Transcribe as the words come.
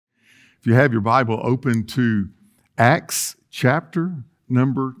If you have your Bible, open to Acts chapter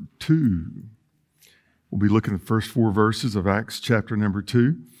number 2. We'll be looking at the first 4 verses of Acts chapter number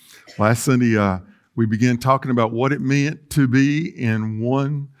 2. Last Sunday, we began talking about what it meant to be in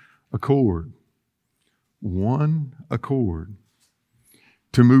one accord. One accord.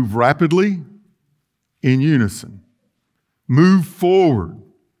 To move rapidly in unison. Move forward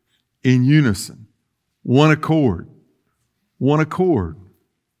in unison. One accord. One accord.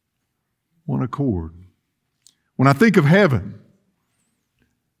 One accord. When I think of heaven,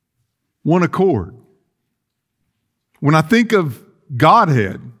 one accord. When I think of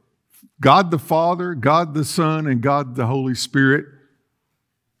Godhead, God the Father, God the Son, and God the Holy Spirit,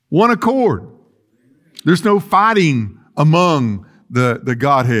 one accord. There's no fighting among the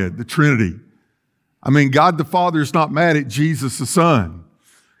Godhead, the Trinity. I mean, God the Father is not mad at Jesus the Son.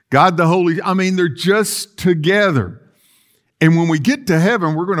 God the Holy, they're just together. And when we get to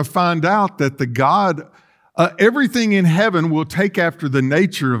heaven, we're going to find out that the God, everything in heaven will take after the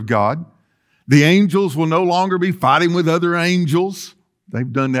nature of God. The angels will no longer be fighting with other angels.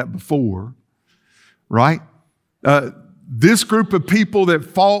 They've done that before, right? This group of people that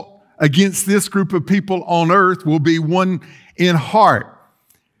fought against this group of people on earth will be one in heart,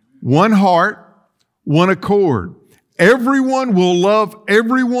 one accord. Everyone will love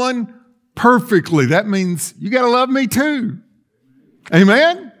everyone perfectly. That means you got to love me too.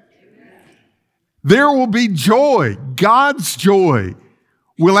 Amen? There will be joy. God's joy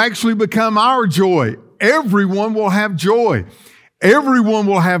will actually become our joy. Everyone will have joy. Everyone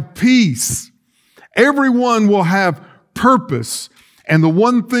will have peace. Everyone will have purpose. And the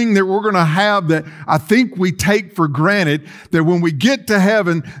one thing that we're going to have that I think we take for granted, that when we get to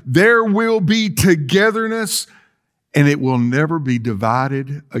heaven, there will be togetherness and it will never be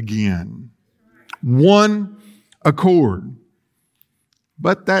divided again. One accord.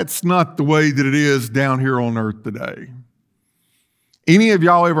 But that's not the way that it is down here on earth today. Any of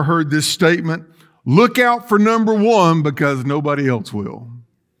y'all ever heard this statement? Look out for number one because nobody else will.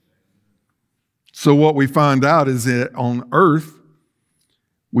 So what we find out is that on earth,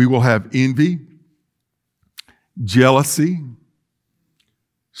 we will have envy, jealousy,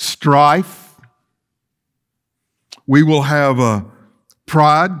 strife. We will have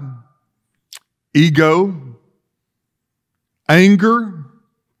pride, ego, anger,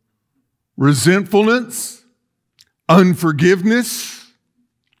 resentfulness, unforgiveness,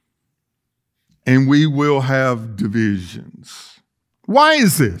 and we will have divisions. Why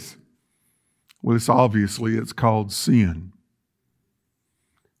is this? Well, it's called sin.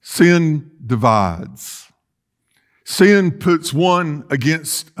 Sin divides. Sin puts one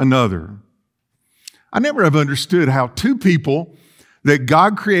against another. I never have understood how two people that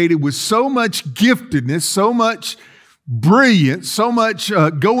God created with so much giftedness, so much brilliance, so much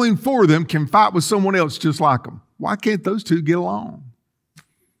going for them can fight with someone else just like them. Why can't those two get along?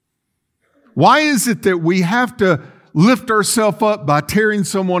 Why is it that we have to lift ourselves up by tearing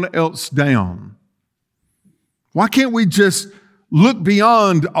someone else down? Why can't we just look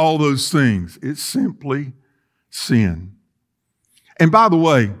beyond all those things? It's simply sin. And by the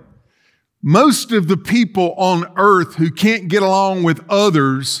way, most of the people on earth who can't get along with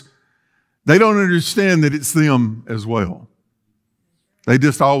others, they don't understand that it's them as well. They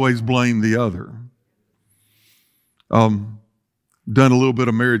just always blame the other. Done a little bit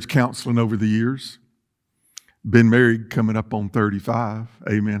of marriage counseling over the years. Been married coming up on 35.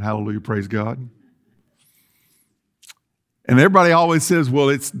 Amen. Hallelujah. Praise God. And everybody always says, well,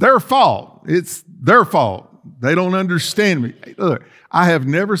 it's their fault. It's their fault. They don't understand me. Hey, look, I have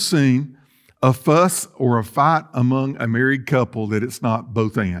never seen a fuss or a fight among a married couple that it's not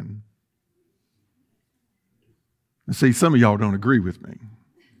both and. See, some of y'all don't agree with me.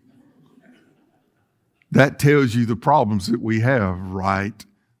 That tells you the problems that we have right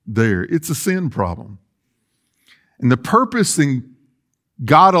there. It's a sin problem. And the purpose in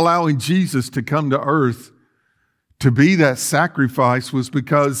God allowing Jesus to come to earth to be that sacrifice was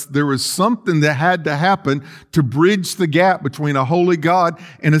because there was something that had to happen to bridge the gap between a holy God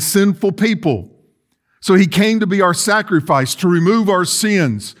and a sinful people. So he came to be our sacrifice, to remove our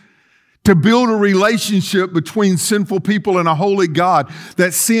sins, to build a relationship between sinful people and a holy God.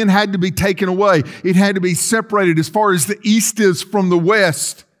 That sin had to be taken away. It had to be separated as far as the east is from the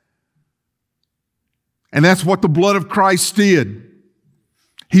west. And that's what the blood of Christ did.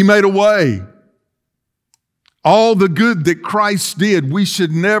 He made a way. All the good that Christ did, we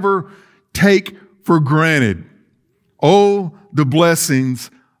should never take for granted. Oh, the blessings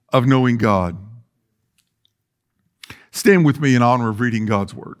of knowing God. Stand with me in honor of reading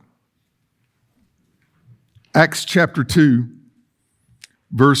God's Word. Acts chapter 2,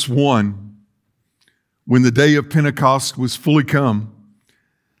 verse 1, when the day of Pentecost was fully come,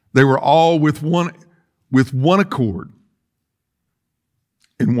 they were all with one accord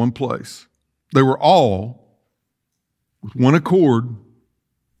in one place. They were all with one accord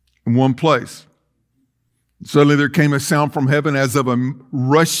in one place. Suddenly there came a sound from heaven as of a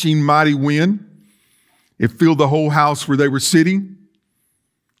rushing mighty wind. It filled the whole house where they were sitting.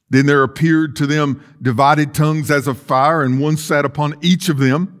 Then there appeared to them divided tongues as of fire, and one sat upon each of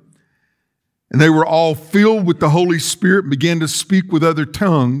them. And they were all filled with the Holy Spirit and began to speak with other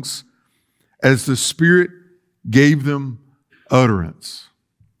tongues as the Spirit gave them utterance.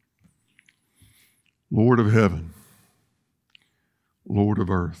 Lord of heaven, Lord of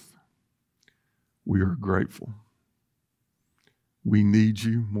earth, we are grateful. We need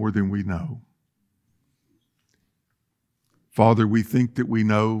you more than we know. Father, we think that we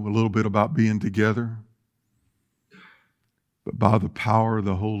know a little bit about being together, but by the power of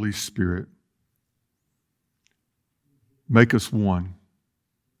the Holy Spirit, make us one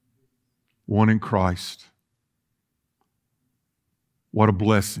in Christ. What a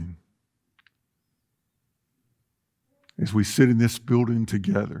blessing. As we sit in this building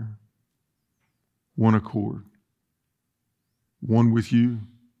together, one accord, one with you,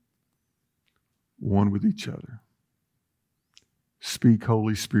 one with each other. Speak,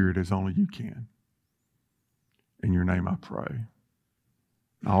 Holy Spirit, as only you can. In your name I pray.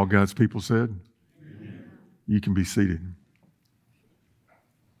 All God's people said, amen. You can be seated.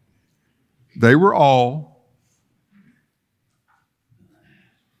 They were all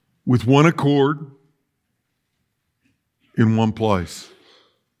with one accord in one place.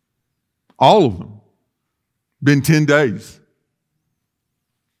 All of them. Been 10 days.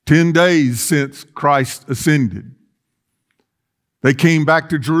 10 days since Christ ascended. They came back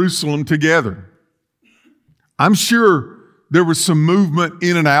to Jerusalem together. I'm sure there was some movement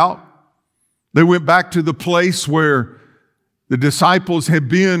in and out. They went back to the place where the disciples had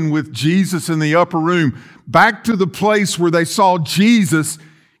been with Jesus in the upper room, back to the place where they saw Jesus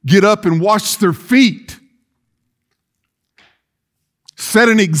get up and wash their feet, set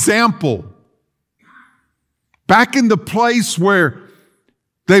an example. Back in the place where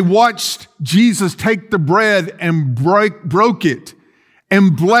they watched Jesus take the bread and broke it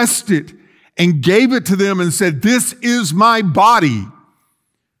and blessed it and gave it to them and said, "This is my body,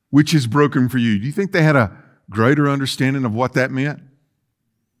 which is broken for you." Do you think they had a greater understanding of what that meant?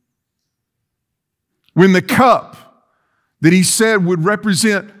 When the cup that he said would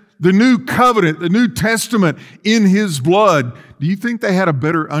represent the new covenant, the New Testament in his blood, do you think they had a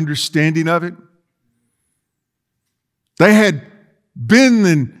better understanding of it? They had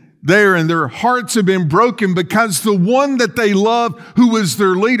been there and their hearts had been broken because the one that they loved, who was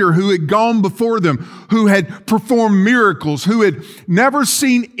their leader, who had gone before them, who had performed miracles, who had never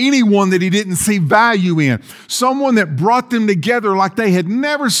seen anyone that he didn't see value in, someone that brought them together like they had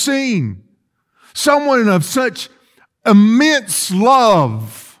never seen, someone of such immense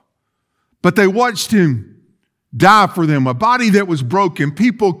love, but they watched him die for them, a body that was broken,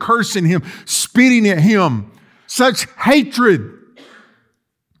 people cursing him, spitting at him, such hatred,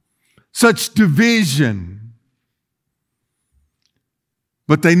 such division.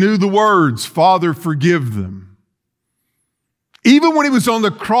 But they knew the words, "Father, forgive them." Even when he was on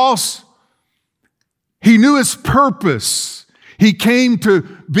the cross, he knew his purpose. He came to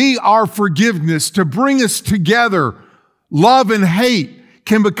be our forgiveness, to bring us together. Love and hate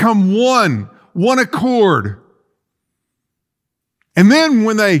can become one accord. And then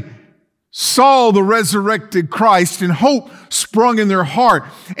when they saw the resurrected Christ and hope sprung in their heart.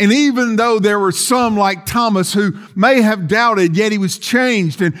 And even though there were some like Thomas who may have doubted, yet he was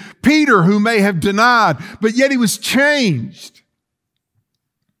changed. And Peter who may have denied, but yet he was changed.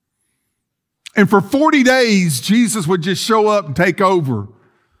 And for 40 days, Jesus would just show up and take over.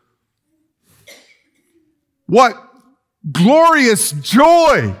 What glorious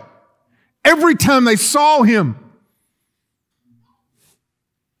joy every time they saw him.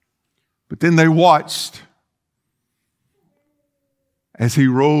 But then they watched as he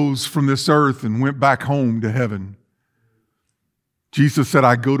rose from this earth and went back home to heaven. Jesus said,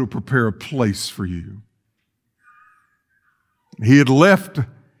 "I go to prepare a place for you." He had left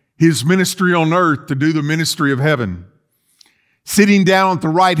his ministry on earth to do the ministry of heaven, sitting down at the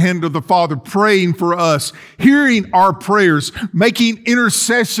right hand of the Father, praying for us, hearing our prayers, making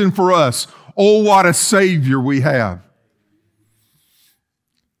intercession for us. Oh, what a Savior we have.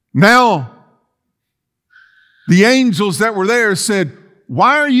 Now, the angels that were there said,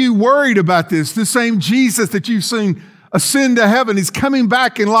 "Why are you worried about this? The same Jesus that you've seen ascend to heaven is coming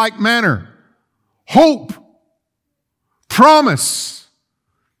back in like manner." Hope, promise,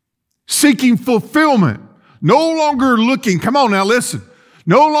 seeking fulfillment, no longer looking, come on now, listen,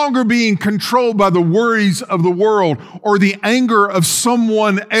 no longer being controlled by the worries of the world or the anger of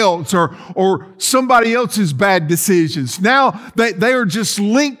someone else or somebody else's bad decisions. Now they are just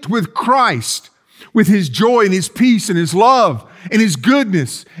linked with Christ, with his joy and his peace and his love and his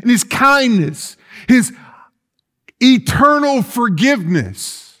goodness and his kindness, his eternal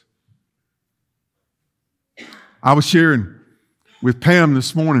forgiveness. I was sharing with Pam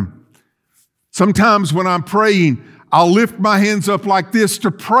this morning. Sometimes when I'm praying, I'll lift my hands up like this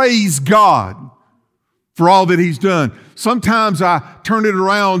to praise God for all that he's done. Sometimes I turn it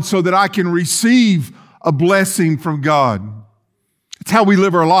around so that I can receive a blessing from God. It's how we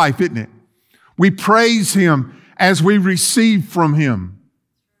live our life, isn't it? We praise him as we receive from him.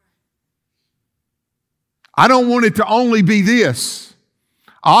 I don't want it to only be this.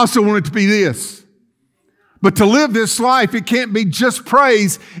 I also want it to be this. But to live this life, it can't be just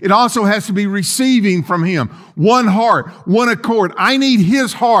praise. It also has to be receiving from him. One heart, one accord. I need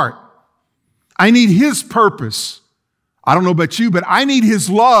his heart. I need his purpose. I don't know about you, but I need his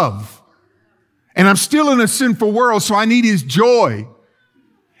love. And I'm still in a sinful world, so I need his joy.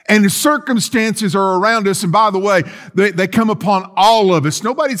 And the circumstances are around us. And by the way, they come upon all of us.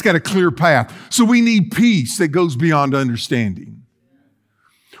 Nobody's got a clear path. So we need peace that goes beyond understanding.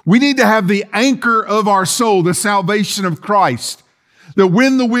 We need to have the anchor of our soul, the salvation of Christ, that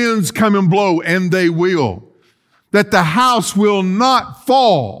when the winds come and blow, and they will, that the house will not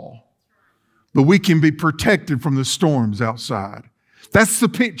fall, but we can be protected from the storms outside. That's the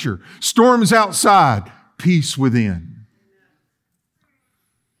picture. Storms outside, peace within.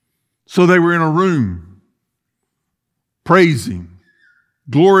 So they were in a room, praising,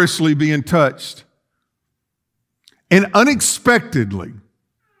 gloriously being touched, and unexpectedly,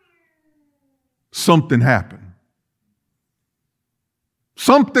 something happened.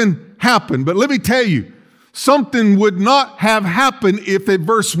 Something happened. But let me tell you, something would not have happened if at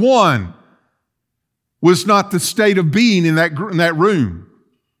verse 1 was not the state of being in that room.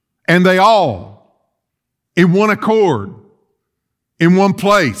 And they all, in one accord, in one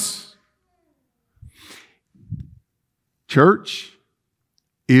place. Church,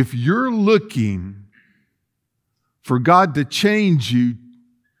 if you're looking for God to change you,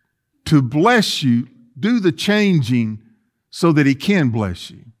 to bless you, do the changing so that he can bless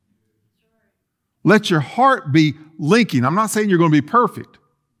you. Let your heart be linking. I'm not saying you're going to be perfect.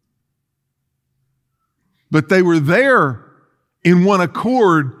 But they were there in one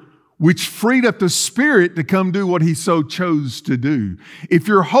accord, which freed up the Spirit to come do what he so chose to do. If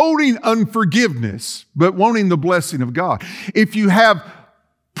you're holding unforgiveness, but wanting the blessing of God, if you have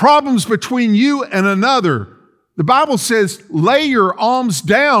problems between you and another, the Bible says, lay your alms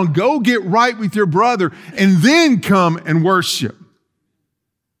down, go get right with your brother, and then come and worship.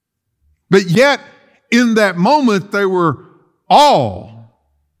 But yet, in that moment, they were all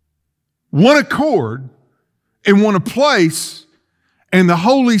one accord in one place, and the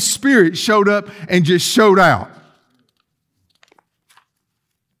Holy Spirit showed up and just showed out.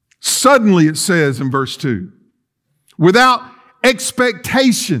 Suddenly, it says in verse 2, without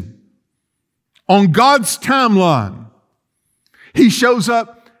expectation, on God's timeline, he shows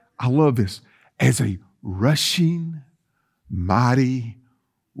up, I love this, as a rushing, mighty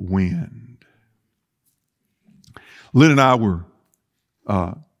wind. Lynn and I were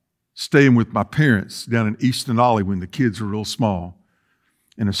staying with my parents down in East Denali when the kids were real small.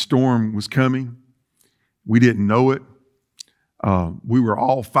 And a storm was coming. We didn't know it. We were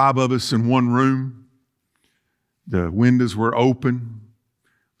all 5 of us in one room. The windows were open.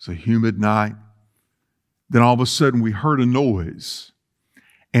 It was a humid night. Then all of a sudden we heard a noise,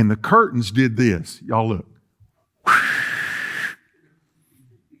 and the curtains did this. Y'all look.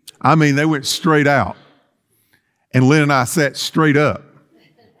 I mean, they went straight out. And Lynn and I sat straight up.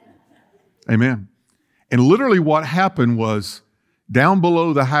 Amen. And literally what happened was, down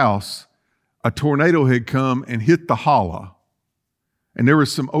below the house, a tornado had come and hit the hollow. And there were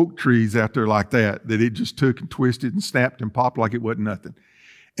some oak trees out there like that it just took and twisted and snapped and popped like it wasn't nothing.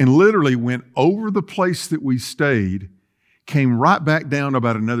 And literally went over the place that we stayed, came right back down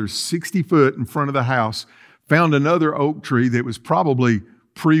about another 60 foot in front of the house, found another oak tree that was probably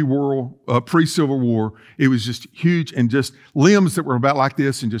pre-Civil War. It was just huge and just limbs that were about like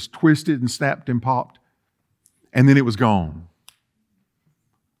this and just twisted and snapped and popped. And then it was gone.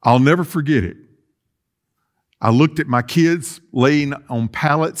 I'll never forget it. I looked at my kids laying on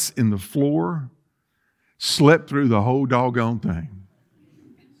pallets in the floor, slept through the whole doggone thing.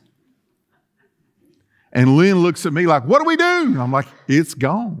 And Lynn looks at me like, what do we do? And I'm like, it's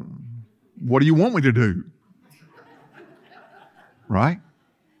gone. What do you want me to do? Right?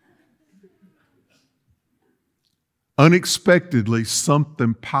 unexpectedly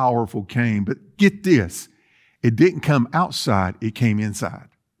something powerful came. But get this, it didn't come outside, it came inside.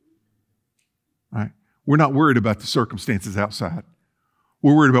 Right? We're not worried about the circumstances outside.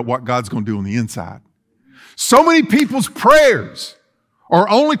 We're worried about what God's going to do on the inside. So many people's prayers are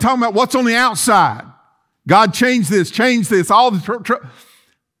only talking about what's on the outside. God, change this, all the...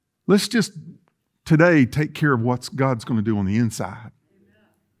 Let's just today take care of what God's going to do on the inside.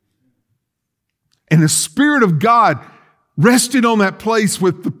 And the Spirit of God rested on that place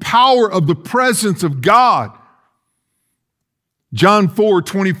with the power of the presence of God. John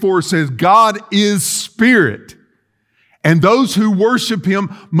 4:24 says, God is Spirit, and those who worship Him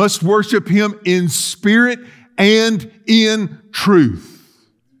must worship Him in spirit and in truth.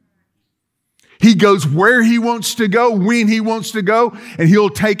 He goes where He wants to go, when He wants to go, and He'll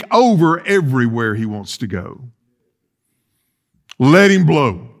take over everywhere He wants to go. Let Him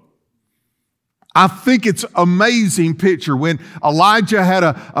blow. I think it's an amazing picture. When Elijah had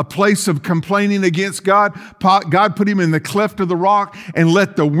a place of complaining against God, God put him in the cleft of the rock and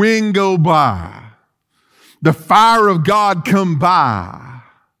let the wind go by. The fire of God come by.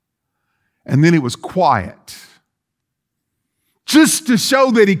 And then it was quiet. Just to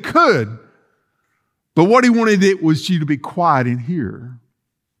show that He could. But what He wanted it was you to be quiet in here.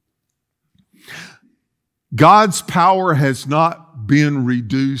 God's power has not been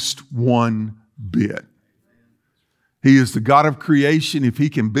reduced one bit. He is the God of creation. If He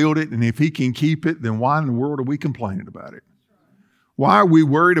can build it and if He can keep it, then why in the world are we complaining about it? Why are we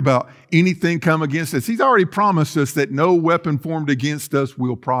worried about anything come against us? He's already promised us that no weapon formed against us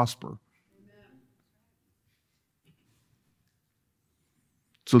will prosper.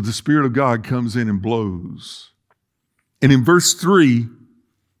 So the Spirit of God comes in and blows. And in verse 3,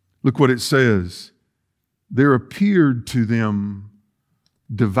 look what it says. There appeared to them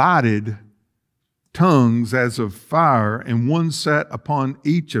divided tongues as of fire, and one sat upon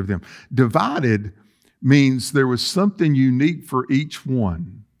each of them. Divided means there was something unique for each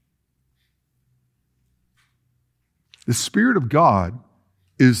one. The Spirit of God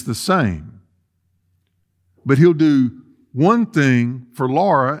is the same, but He'll do one thing for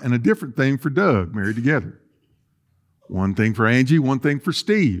Laura and a different thing for Doug, married together. One thing for Angie, one thing for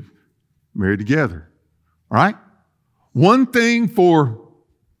Steve, married together. All right? One thing for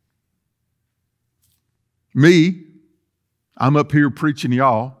me, I'm up here preaching to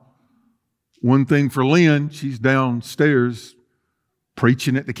y'all. One thing for Lynn, she's downstairs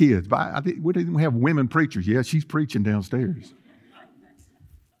preaching at the kids. But I think we didn't have women preachers. Yeah, she's preaching downstairs.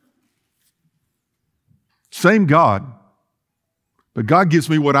 Same God, but God gives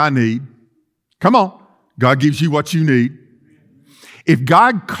me what I need. Come on. God gives you what you need. If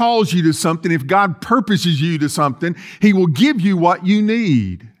God calls you to something, if God purposes you to something, He will give you what you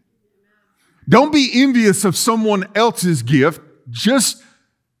need. Don't be envious of someone else's gift. Just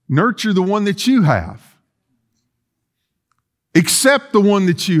nurture the one that you have. Accept the one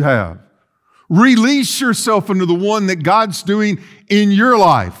that you have. Release yourself into the one that God's doing in your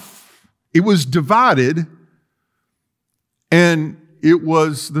life. It was divided, and it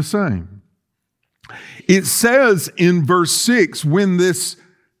was the same. It says in verse 6, when this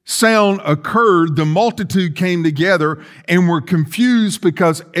sound occurred, the multitude came together and were confused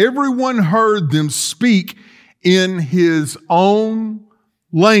because everyone heard them speak in his own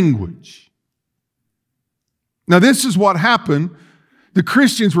language. Now, this is what happened. The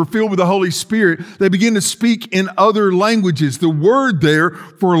Christians were filled with the Holy Spirit. They began to speak in other languages. The word there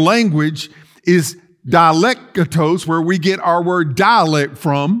for language is dialektos, where we get our word dialect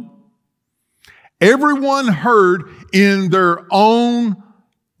from. Everyone heard in their own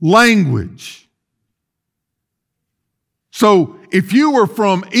language. So if you were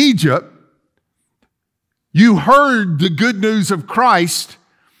from Egypt, you heard the good news of Christ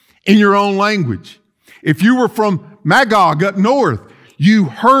in your own language. If you were from Magog up north, you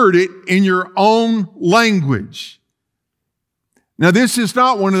heard it in your own language. Now, this is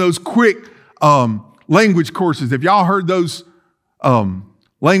not one of those quick language courses. Have y'all heard those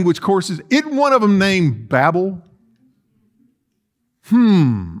language courses? Isn't one of them named Babel?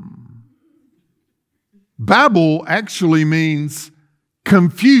 Babel actually means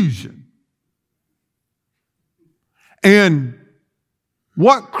confusion. And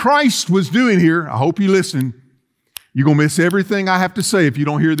what Christ was doing here, I hope you listen. You're going to miss everything I have to say if you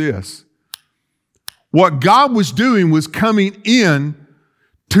don't hear this. What God was doing was coming in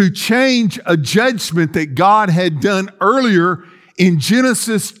to change a judgment that God had done earlier in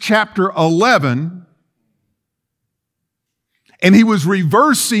Genesis chapter 11. And He was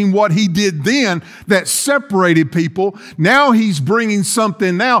reversing what He did then that separated people. Now He's bringing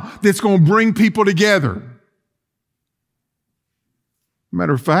something now that's going to bring people together.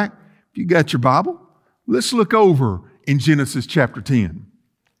 Matter of fact, if you got your Bible, let's look over in Genesis chapter 10.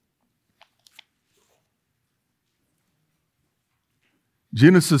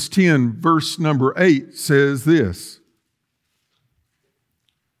 Genesis 10, verse number 8 says this.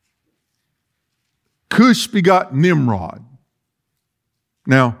 Cush begot Nimrod.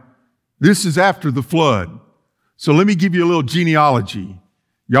 Now, this is after the flood. So let me give you a little genealogy.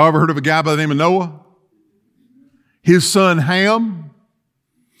 Y'all ever heard of a guy by the name of Noah? His son Ham.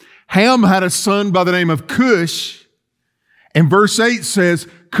 Ham had a son by the name of Cush. And verse 8 says,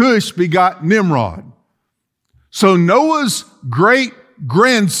 Cush begot Nimrod. So Noah's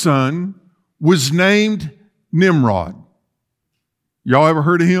great-grandson was named Nimrod. Y'all ever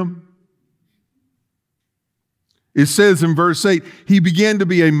heard of him? It says in verse 8, he began to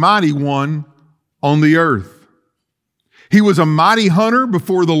be a mighty one on the earth. He was a mighty hunter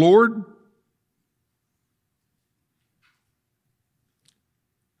before the Lord.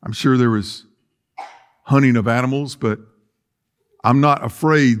 I'm sure there was hunting of animals, but I'm not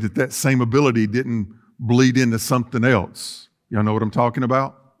afraid that that same ability didn't bleed into something else. Y'all know what I'm talking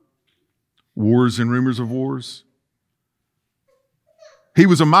about? Wars and rumors of wars. He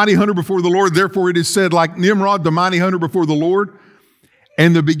was a mighty hunter before the Lord. Therefore, it is said, like Nimrod, the mighty hunter before the Lord.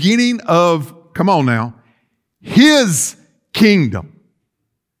 And the beginning of, come on now, his kingdom.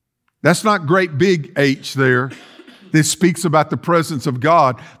 That's not great big H there. This speaks about the presence of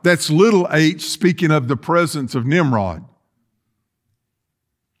God. That's little h speaking of the presence of Nimrod.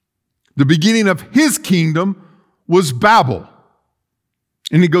 The beginning of his kingdom was Babel.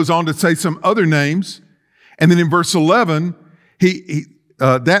 And he goes on to say some other names. And then in verse 11,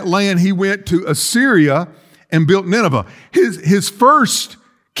 that land he went to Assyria and built Nineveh. His first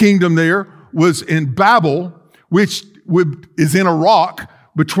kingdom there was in Babel, which is in a rock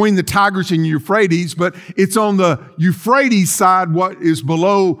between the Tigris and Euphrates, but it's on the Euphrates side, what is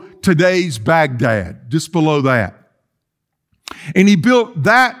below today's Baghdad, just below that. And he built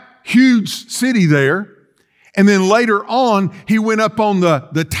that huge city there. And then later on, he went up on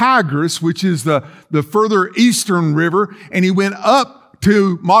the Tigris, which is the further eastern river, and he went up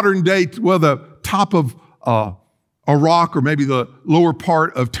to modern day, well, the top of Iraq or maybe the lower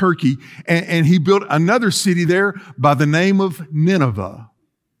part of Turkey. And he built another city there by the name of Nineveh.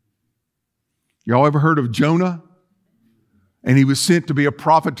 Y'all ever heard of Jonah? And he was sent to be a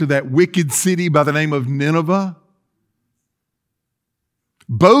prophet to that wicked city by the name of Nineveh.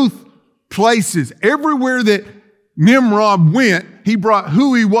 Both places, everywhere that Nimrod went, he brought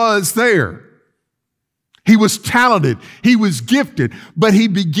who he was there. He was talented. He was gifted. But he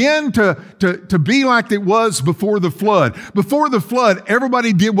began to be like it was before the flood. Before the flood,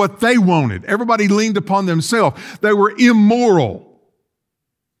 everybody did what they wanted. Everybody leaned upon themselves. They were immoral.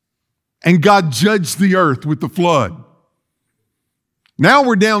 And God judged the earth with the flood. Now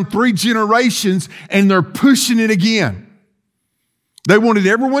we're down 3 generations and they're pushing it again. They wanted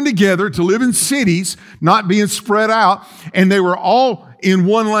everyone together to live in cities, not being spread out, and they were all in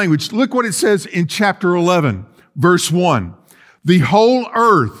one language. Look what it says in chapter 11, verse 1. The whole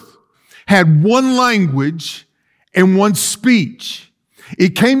earth had one language and one speech.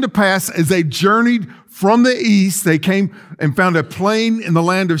 It came to pass as they journeyed from the east, they came and found a plain in the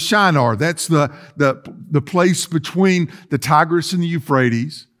land of Shinar. That's the place between the Tigris and the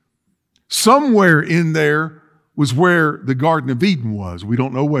Euphrates. Somewhere in there was where the Garden of Eden was. We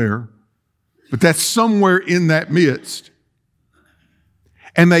don't know where, but that's somewhere in that midst.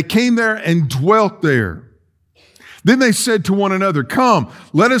 And they came there and dwelt there. Then they said to one another, come,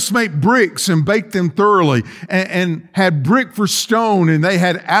 let us make bricks and bake them thoroughly, and had brick for stone, and they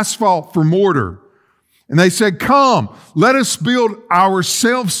had asphalt for mortar. And they said, come, let us build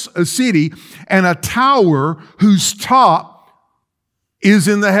ourselves a city and a tower whose top is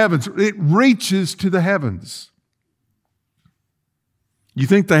in the heavens. It reaches to the heavens. You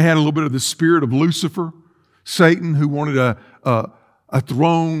think they had a little bit of the spirit of Lucifer, Satan, who wanted a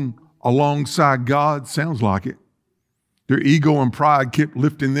throne alongside God? Sounds like it. Their ego and pride kept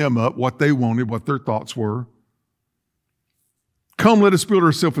lifting them up, what they wanted, what their thoughts were. Come, let us build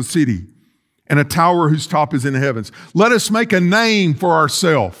ourselves a city and a tower whose top is in the heavens. Let us make a name for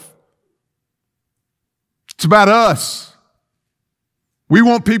ourselves. It's about us. We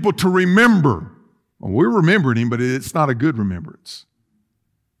want people to remember. Well, we're remembering him, but it's not a good remembrance.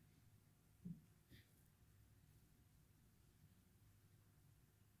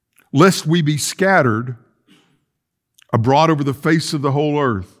 Lest we be scattered abroad over the face of the whole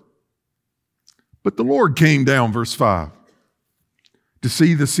earth. But the Lord came down, verse 5, to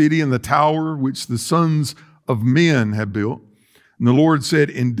see the city and the tower which the sons of men have built. And the Lord said,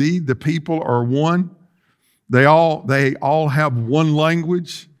 indeed, the people are one. They all have one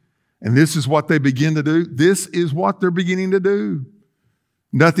language, and this is what they begin to do. This is what they're beginning to do.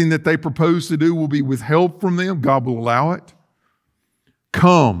 Nothing that they propose to do will be withheld from them. God will allow it.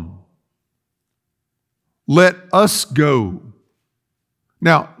 Come, let us go.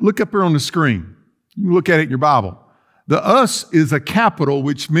 Now, look up here on the screen. You can look at it in your Bible. The us is a capital,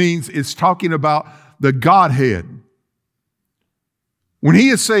 which means it's talking about the Godhead. When he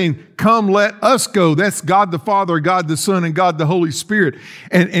is saying, come, let us go, that's God the Father, God the Son, and God the Holy Spirit.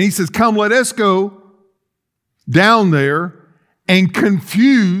 And he says, come, let us go down there and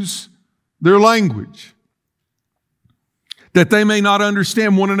confuse their language, that they may not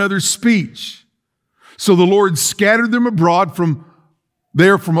understand one another's speech. So the Lord scattered them abroad from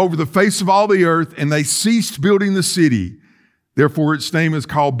over the face of all the earth, and they ceased building the city. Therefore its name is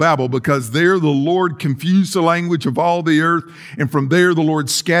called Babel, because there the Lord confused the language of all the earth, and from there the Lord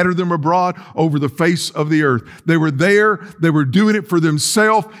scattered them abroad over the face of the earth. They were there, they were doing it for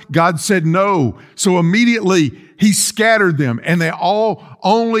themselves. God said no. So immediately he scattered them, and they all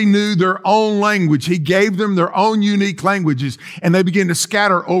only knew their own language. He gave them their own unique languages, and they began to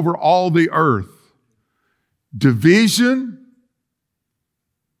scatter over all the earth. Division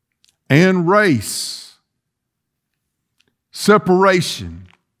and race, separation,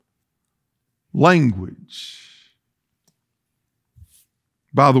 language.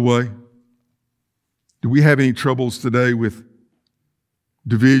 By the way, do we have any troubles today with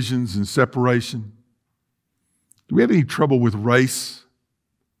divisions and separation? Do we have any trouble with race?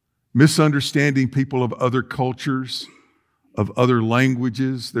 Misunderstanding people of other cultures, of other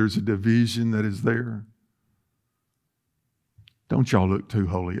languages? There's a division that is there. Don't y'all look too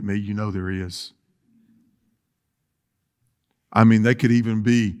holy at me. You know there is. I mean, they could even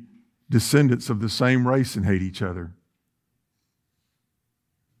be descendants of the same race and hate each other.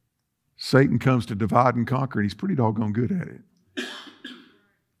 Satan comes to divide and conquer, and he's pretty doggone good at it.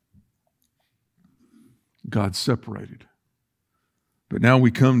 God separated. But now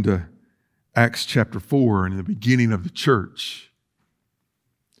we come to Acts chapter 4 and the beginning of the church.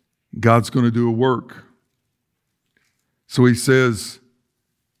 God's going to do a work. So he says,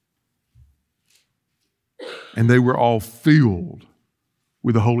 and they were all filled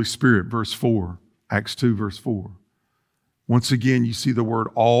with the Holy Spirit, verse 4, Acts 2, verse 4. Once again, you see the word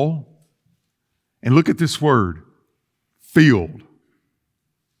all. And look at this word, filled.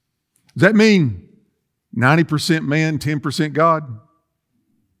 Does that mean 90% man, 10% God?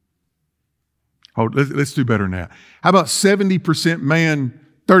 Oh, let's do better than that. How about 70% man,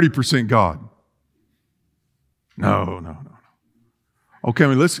 30% God? No. Okay,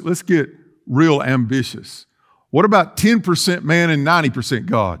 let's get real ambitious. What about 10% man and 90%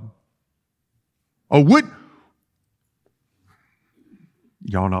 God? Oh, what?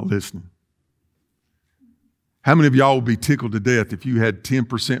 Y'all not listening. How many of y'all would be tickled to death if you had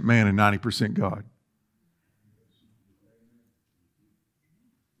 10% man and 90% God?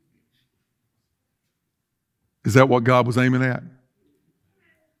 Is that what God was aiming at?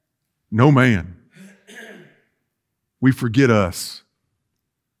 No man. We forget us.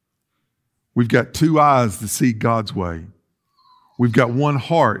 We've got two eyes to see God's way. We've got one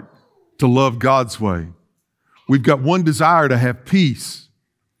heart to love God's way. We've got one desire to have peace.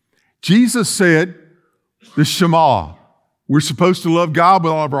 Jesus said, the Shema, we're supposed to love God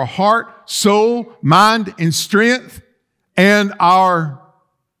with all of our heart, soul, mind, and strength, and our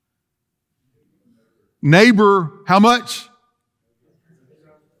neighbor, how much?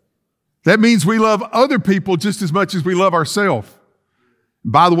 That means we love other people just as much as we love ourselves.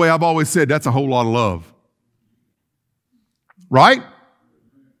 By the way, I've always said that's a whole lot of love. Right?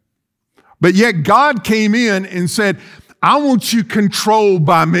 But yet God came in and said, I want you controlled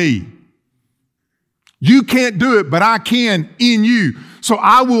by me. You can't do it, but I can in you. So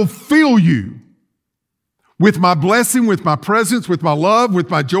I will fill you with my blessing, with my presence, with my love, with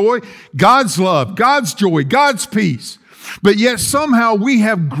my joy, God's love, God's joy, God's peace. But yet somehow we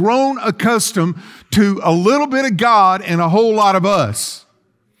have grown accustomed to a little bit of God and a whole lot of us.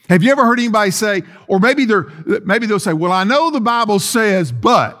 Have you ever heard anybody say, or maybe they'll say, well, I know the Bible says,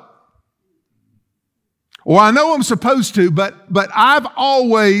 but, or I know I'm supposed to, but I've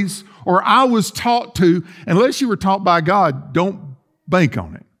always, or I was taught to, unless you were taught by God, don't bank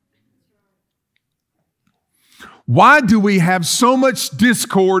on it. Why do we have so much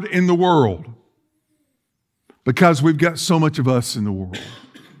discord in the world? Because we've got so much of us in the world.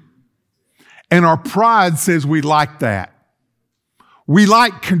 And our pride says we like that. We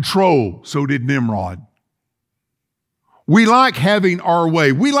like control, so did Nimrod. We like having our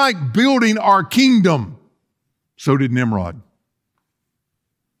way. We like building our kingdom, so did Nimrod.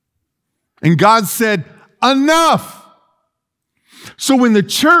 And God said, enough. So when the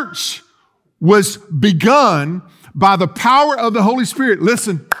church was begun by the power of the Holy Spirit,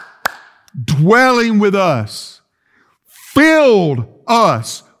 listen, dwelling with us, filled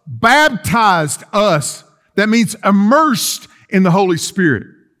us, baptized us. That means immersed in the Holy Spirit.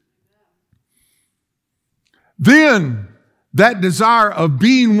 Then that desire of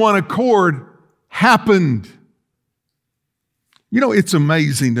being one accord happened. You know, it's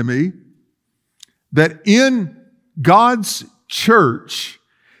amazing to me that in God's church,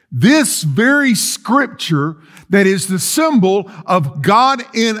 this very scripture that is the symbol of God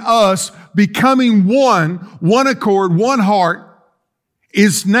in us becoming one accord, one heart,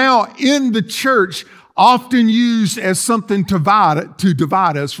 is now in the church often used as something to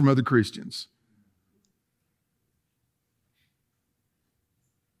divide us from other Christians.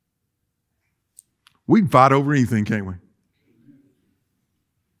 We can fight over anything, can't we?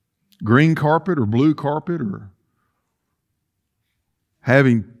 Green carpet or blue carpet, or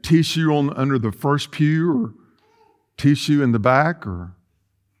having tissue under the first pew or tissue in the back, or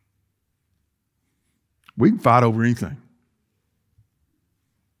we can fight over anything.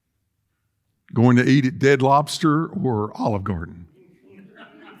 Going to eat at Dead Lobster or Olive Garden.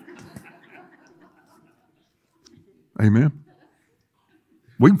 Amen.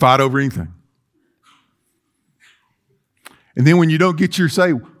 We can fight over anything. And then when you don't get your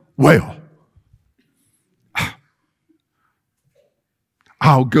say, well,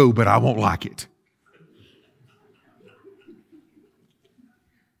 I'll go, but I won't like it.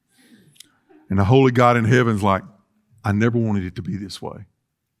 And the holy God in heaven's like, I never wanted it to be this way.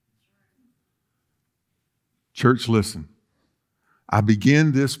 Church, listen. I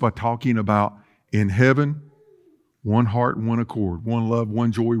begin this by talking about in heaven, one heart, one accord, one love,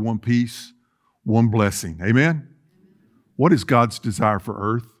 one joy, one peace, one blessing. Amen? What is God's desire for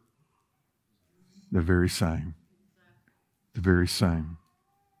earth? The very same. The very same.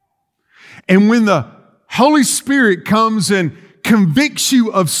 And when the Holy Spirit comes and convicts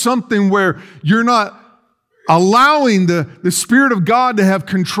you of something where you're not allowing the Spirit of God to have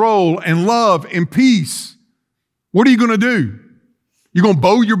control and love and peace, what are you going to do? You're going to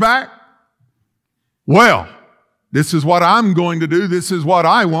bow your back? Well, this is what I'm going to do. This is what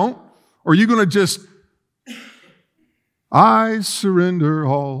I want. Or are you going to just, I surrender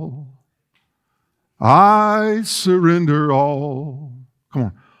all. I surrender all. Come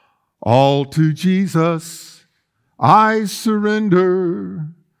on. All to Jesus. I surrender.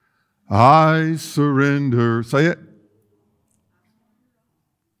 I surrender. Say it.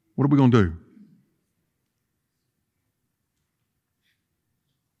 What are we going to do?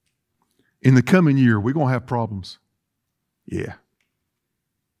 In the coming year, we're going to have problems. Yeah.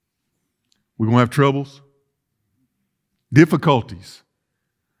 We're going to have troubles, difficulties,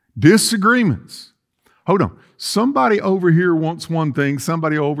 disagreements. Hold on. Somebody over here wants one thing.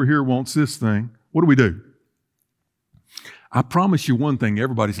 Somebody over here wants this thing. What do? I promise you one thing.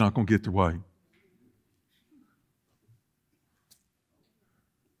 Everybody's not going to get their way.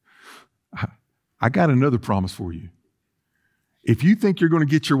 I got another promise for you. If you think you're going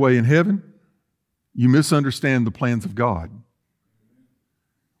to get your way in heaven, you misunderstand the plans of God.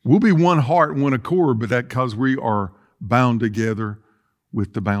 We'll be one heart, one accord, but that's because we are bound together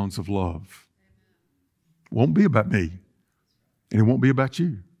with the bounds of love. It won't be about me, and it won't be about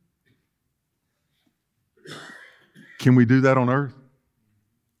you. Can we do that on earth?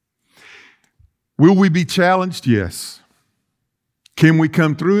 Will we be challenged? Yes. Can we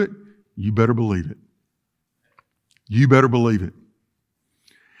come through it? You better believe it. You better believe it.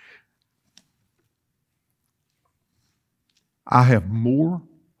 I have more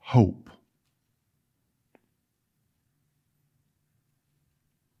hope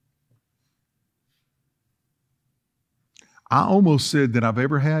I almost said that I've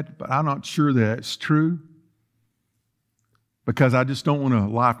ever had, but I'm not sure that it's true because I just don't want to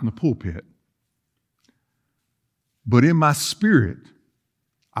lie from the pulpit. But in my spirit,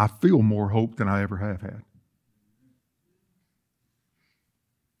 I feel more hope than I ever have had.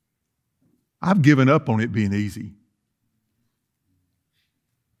 I've given up on it being easy.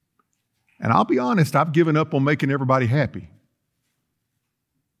 And I'll be honest, I've given up on making everybody happy,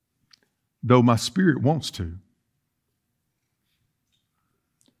 though my spirit wants to.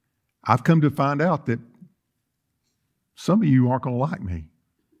 I've come to find out that some of you aren't going to like me.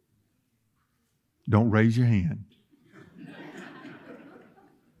 Don't raise your hand.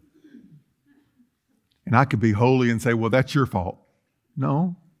 And I could be holy and say, well, that's your fault.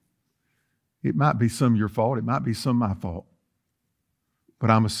 No. It might be some of your fault. It might be some of my fault. But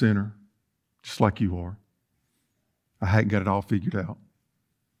I'm a sinner, just like you are. I hadn't got it all figured out.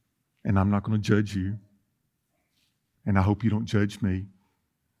 And I'm not going to judge you. and I hope you don't judge me.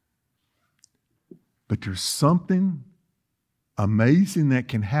 But there's something amazing that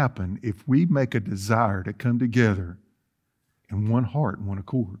can happen if we make a desire to come together in one heart and one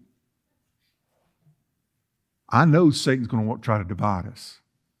accord. I know Satan's going to try to divide us.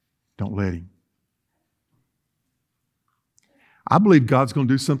 Don't let him. I believe God's going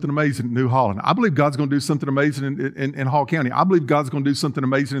to do something amazing in New Holland. I believe God's going to do something amazing in Hall County. I believe God's going to do something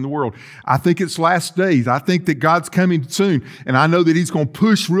amazing in the world. I think it's last days. I think that God's coming soon. And I know that He's going to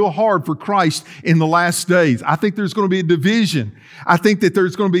push real hard for Christ in the last days. I think there's going to be a division. I think that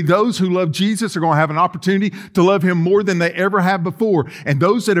there's going to be those who love Jesus are going to have an opportunity to love Him more than they ever have before. And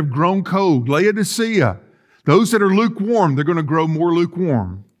those that have grown cold, Laodicea, those that are lukewarm, they're going to grow more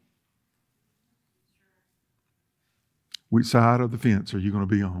lukewarm. Which side of the fence are you going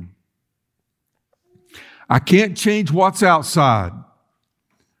to be on? I can't change what's outside,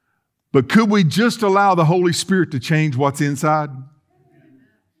 but could we just allow the Holy Spirit to change what's inside?